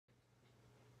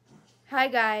Hi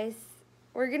guys,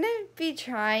 we're gonna be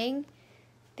trying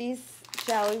these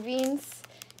jelly beans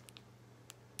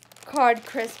called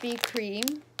Krispy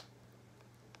Kreme,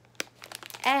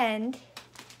 and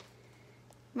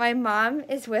my mom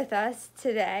is with us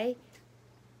today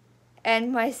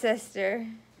and my sister.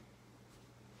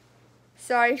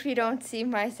 Sorry if you don't see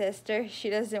my sister, she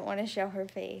doesn't want to show her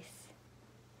face.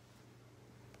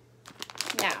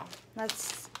 Now,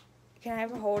 can I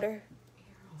have a holder?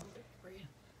 Here, I'll hold it for you.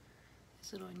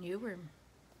 Is it on you or?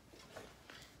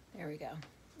 There we go.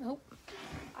 Oh.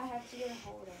 I have to get a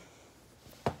holder.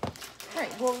 All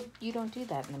right, well, you don't do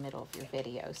that in the middle of your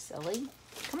video, silly.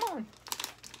 Come on.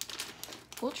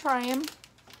 We'll try them.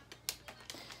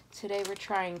 Today we're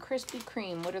trying Krispy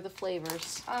Kreme. What are the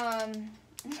flavors?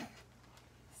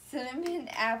 Cinnamon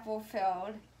apple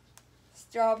filled,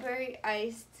 strawberry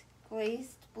iced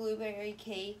glazed blueberry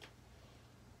cake,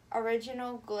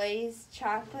 original glazed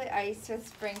chocolate ice with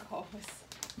sprinkles.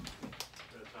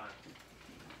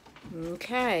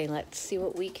 Okay, let's see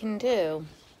what we can do.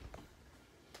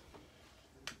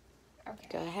 Okay.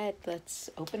 Go ahead, let's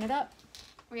open it up.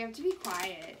 We have to be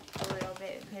quiet a little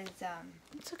bit because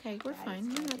It's okay, we're Guys, fine.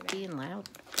 You're don't do not that. being loud.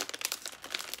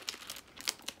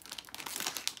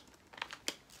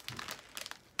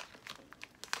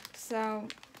 so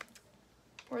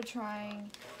we're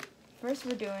trying. First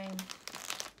we're doing.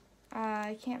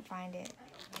 I can't find it.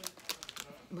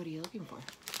 What are you looking for?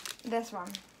 This one.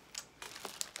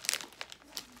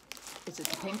 Is it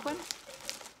the pink one?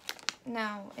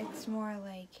 No, it's more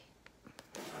like.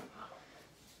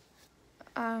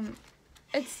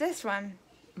 It's this one.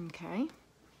 Okay.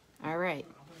 All right.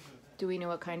 Do we know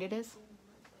what kind it is?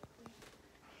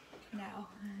 No.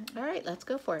 All right, let's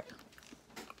go for it.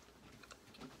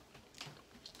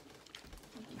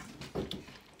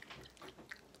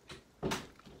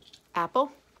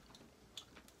 Apple?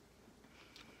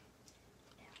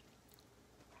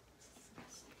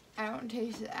 I don't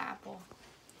taste the apple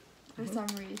for some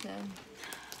reason.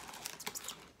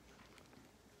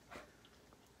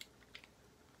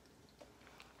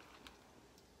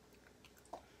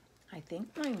 I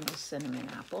think mine was cinnamon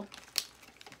apple.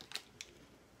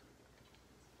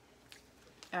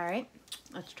 All right,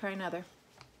 let's try another.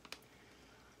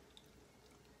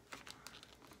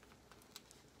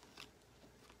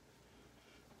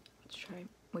 Let's try,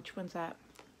 which one's that?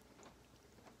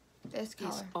 This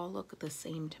color. These all look the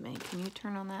same to me. Can you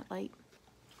turn on that light?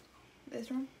 This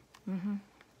one? Mm-hmm.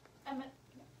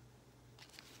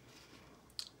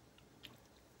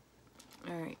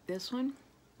 All right, this one.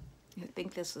 I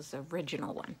think this is the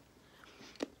original one.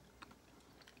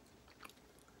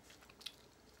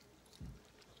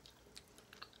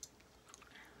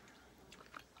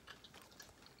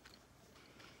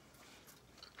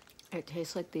 It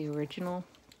tastes like the original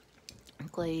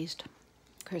glazed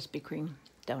Krispy Kreme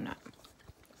donut.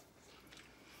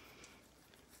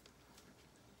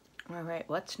 All right,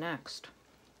 what's next?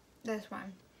 This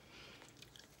one.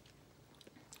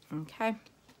 Okay.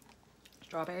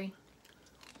 Strawberry.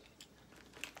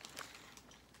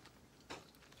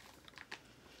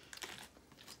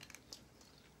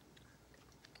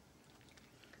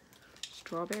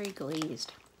 Strawberry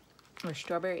glazed or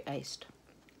strawberry iced.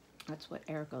 That's what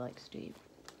Erica likes to eat.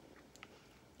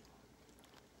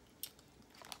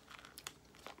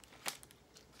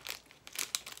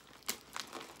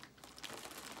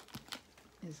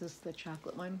 Is this the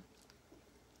chocolate one?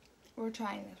 We're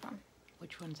trying this one.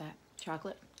 Which one's that?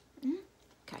 Chocolate? Mm-hmm.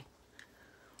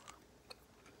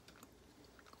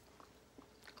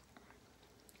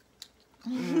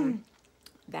 Okay.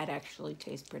 That actually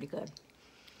tastes pretty good.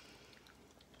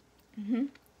 Mm-hmm.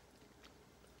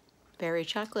 Very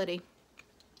chocolatey.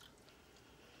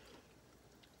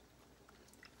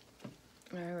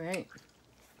 All right.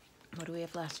 What do we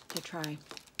have left to try?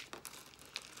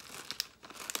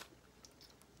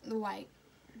 The white.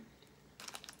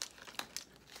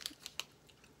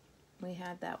 We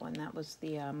had that one. That was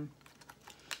the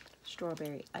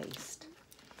strawberry iced.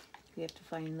 We have to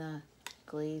find the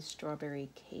glazed strawberry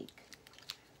cake.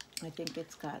 I think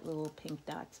it's got little pink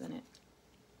dots in it.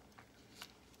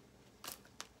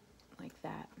 Like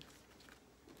that.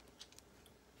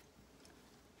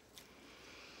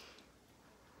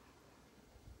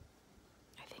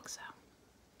 I think so.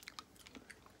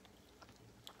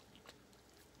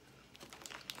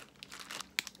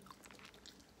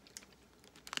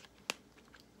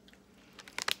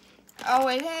 Oh,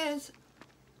 it is.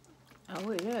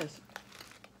 Oh, it is.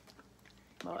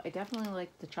 Well, I definitely like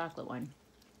the chocolate one.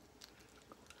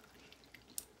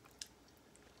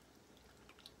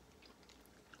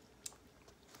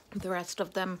 The rest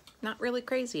of them, not really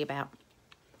crazy about.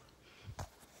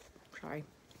 Sorry.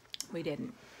 We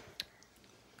didn't.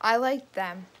 I like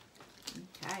them.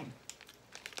 Okay.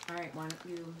 All right, why don't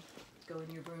you go in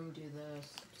your room, do the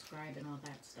subscribe and all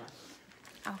that stuff.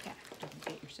 Okay. Don't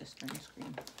get your sister on the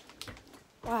screen.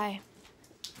 Why?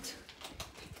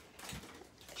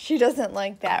 She doesn't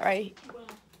like that, right?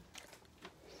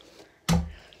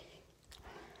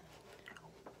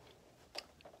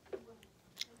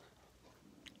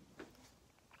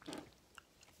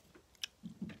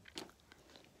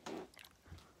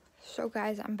 So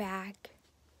guys, I'm back.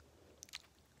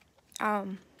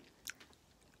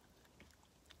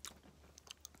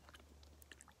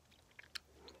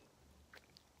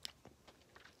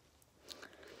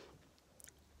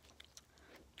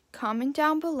 Comment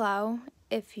down below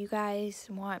if you guys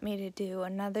want me to do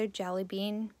another jelly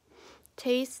bean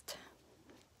taste.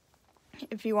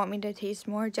 If you want me to taste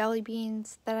more jelly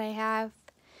beans that I have,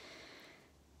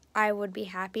 I would be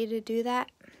happy to do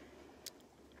that.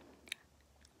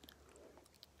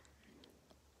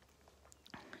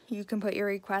 You can put your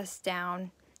requests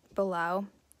down below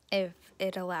if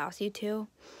it allows you to.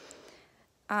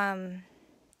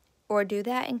 Or do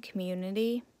that in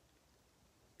community.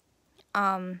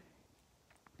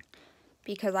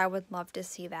 Because I would love to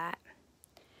see that.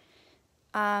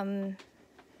 And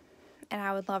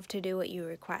I would love to do what you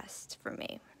request for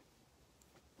me.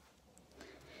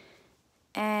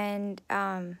 And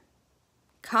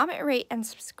comment, rate, and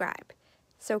subscribe.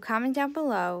 So comment down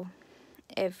below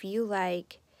if you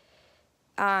like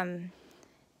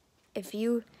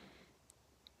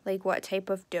what type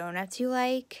of donuts you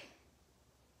like.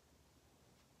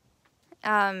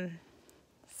 So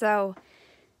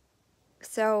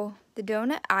the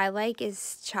donut I like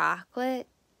is chocolate.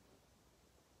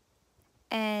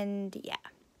 And yeah.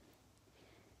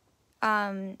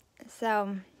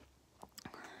 So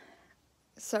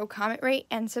comment, rate,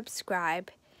 and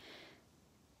subscribe.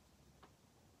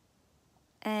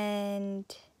 And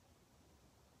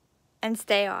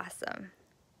stay awesome.